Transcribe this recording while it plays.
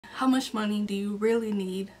How much money do you really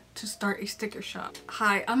need to start a sticker shop?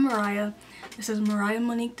 Hi, I'm Mariah. This is Mariah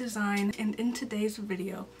Monique Design, and in today's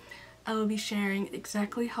video I will be sharing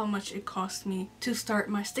exactly how much it cost me to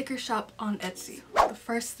start my sticker shop on Etsy. The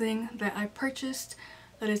first thing that I purchased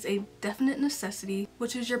that is a definite necessity,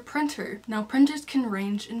 which is your printer. Now, printers can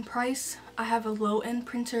range in price. I have a low-end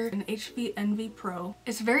printer, an HP Envy Pro.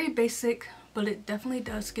 It's very basic, but it definitely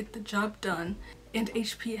does get the job done. And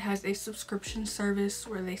HP has a subscription service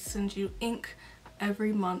where they send you ink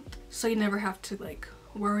every month, so you never have to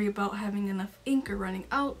worry about having enough ink or running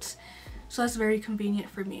out. So that's very convenient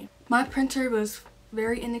for me. My printer was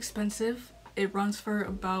very inexpensive. It runs for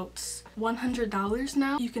about $100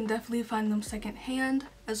 now. You can definitely find them secondhand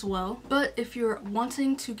as well. But if you're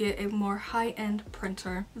wanting to get a more high-end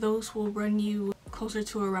printer, those will run you closer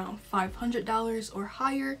to around $500 or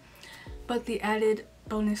higher. But the added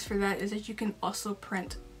bonus for that is that you can also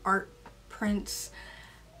print art prints,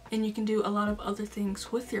 and you can do a lot of other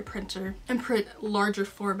things with your printer and print larger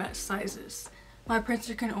format sizes. My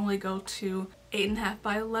printer can only go to 8.5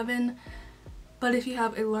 by 11, but if you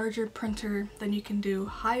have a larger printer, then you can do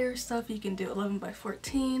higher stuff. You can do 11 by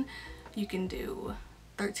 14, you can do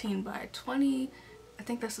 13 by 20, I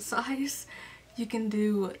think that's the size. You can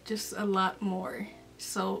do just a lot more.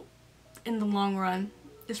 So in the long run,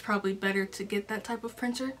 it's probably better to get that type of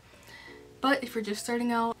printer. But if you're just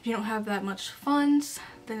starting out, if you don't have that much funds,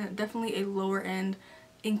 then definitely a lower end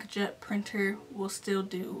inkjet printer will still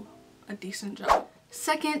do a decent job.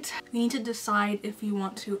 Second, you need to decide if you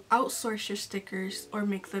want to outsource your stickers or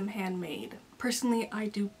make them handmade. Personally, I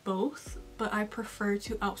do both, but I prefer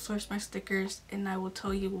to outsource my stickers, and I will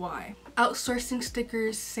tell you why. Outsourcing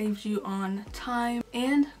stickers saves you on time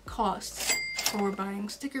and costs for buying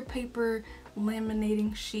sticker paper,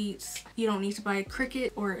 laminating sheets. You don't need to buy a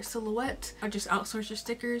Cricut or a Silhouette, or just outsource your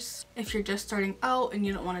stickers. If you're just starting out and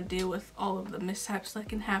you don't want to deal with all of the mishaps that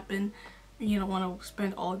can happen, and you don't want to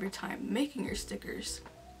spend all of your time making your stickers,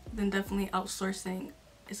 then definitely outsourcing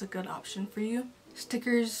is a good option for you.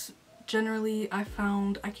 Stickers, generally I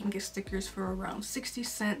found I can get stickers for around 60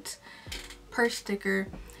 cents per sticker.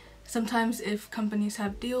 Sometimes if companies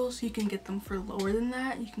have deals, you can get them for lower than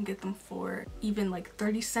that. You can get them for even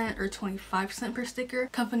 30 cents or 25 cents per sticker.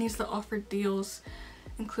 Companies that offer deals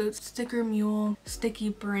include Sticker Mule, Sticky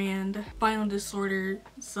Brand, Vinyl Disorder,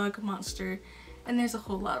 Zug Monster, and there's a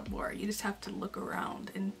whole lot more. You just have to look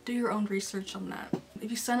around and do your own research on that. If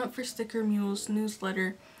you sign up for Sticker Mule's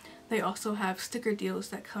newsletter, they also have sticker deals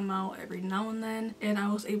that come out every now and then, and I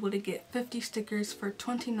was able to get 50 stickers for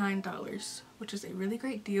 $29, which is a really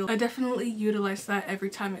great deal. I definitely utilize that every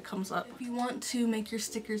time it comes up. If you want to make your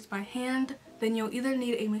stickers by hand, then you'll either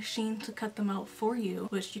need a machine to cut them out for you,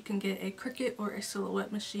 which you can get a Cricut or a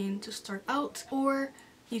Silhouette machine to start out, or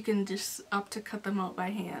you can just opt to cut them out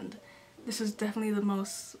by hand. This is definitely the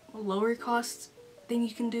most lower cost thing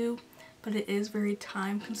you can do, but it is very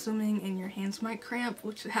time consuming and your hands might cramp,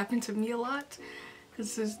 which happened to me a lot.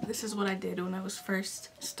 This is what I did when I was first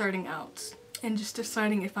starting out and just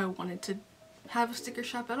deciding if I wanted to have a sticker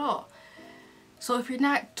shop at all. So if you're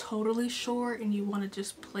not totally sure and you want to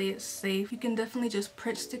just play it safe, you can definitely just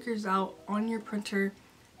print stickers out on your printer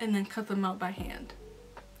and then cut them out by hand.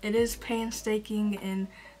 It is painstaking and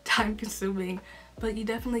time consuming, but you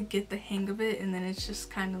definitely get the hang of it, and then it's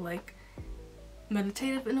just kind of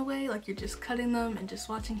meditative in a way, you're just cutting them and just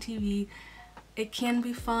watching TV. It can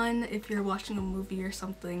be fun if you're watching a movie or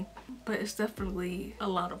something, but it's definitely a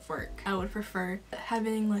lot of work. I would prefer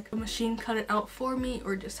having a machine cut it out for me,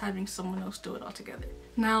 or just having someone else do it all together.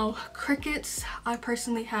 Now, Cricuts, I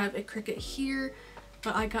personally have a Cricut here,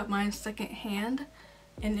 but I got mine secondhand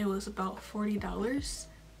and it was about $40.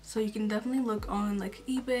 So you can definitely look on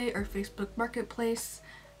eBay or Facebook Marketplace.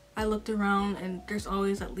 I looked around and there's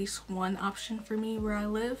always at least one option for me where I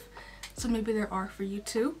live, so maybe there are for you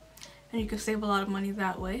too, and you can save a lot of money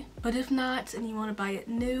that way. But if not and you want to buy it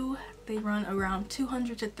new, they run around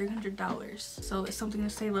 $200 to $300, so it's something to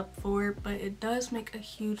save up for, but it does make a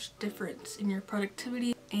huge difference in your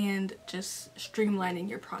productivity and just streamlining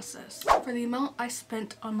your process. For the amount I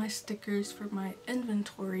spent on my stickers for my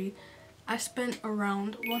inventory, I spent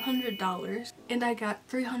around $100, and I got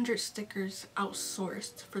 300 stickers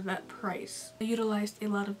outsourced for that price. I utilized a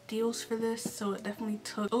lot of deals for this, so it definitely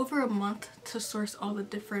took over a month to source all the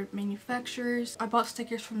different manufacturers. I bought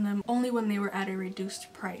stickers from them only when they were at a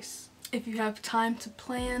reduced price. If you have time to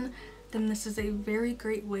plan, then this is a very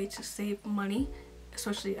great way to save money,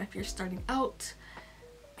 especially if you're starting out,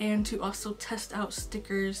 and to also test out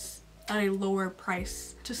stickers at a lower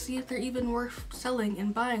price to see if they're even worth selling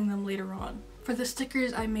and buying them later on. For the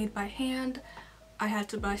stickers I made by hand, I had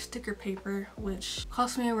to buy sticker paper, which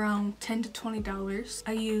cost me around $10 to $20.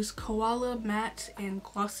 I use koala matte and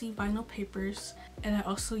glossy vinyl papers, and I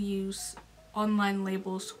also use Online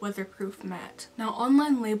Labels weatherproof matte. Now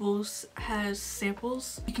Online Labels has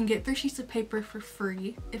samples. You can get 3 sheets of paper for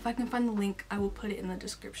free. If I can find the link, I will put it in the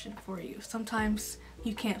description for you. Sometimes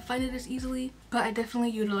you can't find it as easily, but I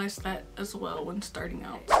definitely utilize that as well when starting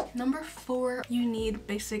out. Number 4, you need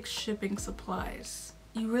basic shipping supplies.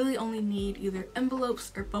 You really only need either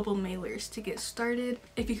envelopes or bubble mailers to get started.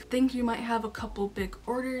 If you think you might have a couple big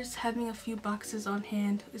orders, having a few boxes on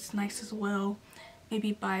hand is nice as well.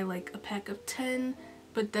 Maybe buy like a pack of 10,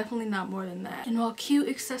 but definitely not more than that. And while cute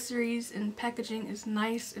accessories and packaging is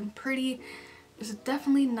nice and pretty, it's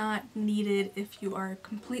definitely not needed if you are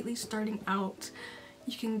completely starting out.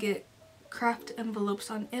 You can get craft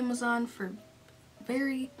envelopes on Amazon for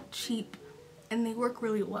very cheap, and they work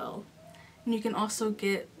really well. And you can also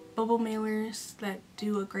get bubble mailers that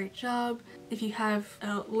do a great job. If you have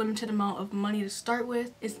a limited amount of money to start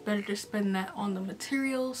with, it's better to spend that on the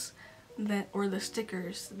materials or the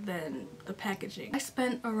stickers than the packaging. I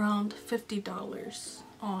spent around $50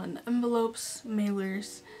 on envelopes,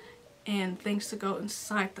 mailers, and things to go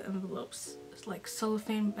inside the envelopes. It's like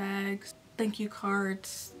cellophane bags, thank you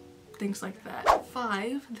cards, things like that.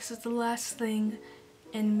 5, this is the last thing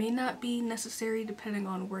and may not be necessary depending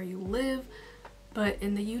on where you live, but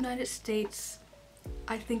in the United States,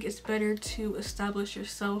 I think it's better to establish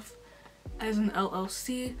yourself as an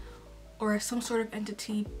LLC or as some sort of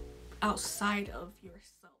entity outside of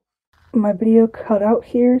yourself. My video cut out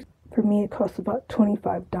here, for me it costs about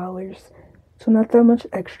 $25, so not that much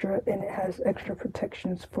extra, and it has extra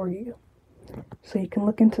protections for you. So you can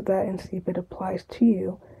look into that and see if it applies to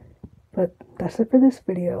you. But that's it for this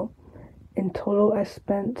video. In total I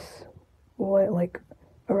spent, like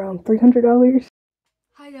around $300?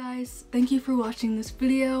 Hi guys, thank you for watching this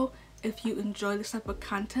video. If you enjoy this type of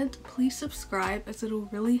content, please subscribe, as it'll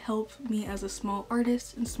really help me as a small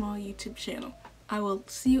artist and small YouTube channel. I will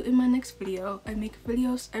see you in my next video. I make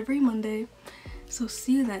videos every Monday, so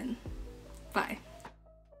see you then. Bye.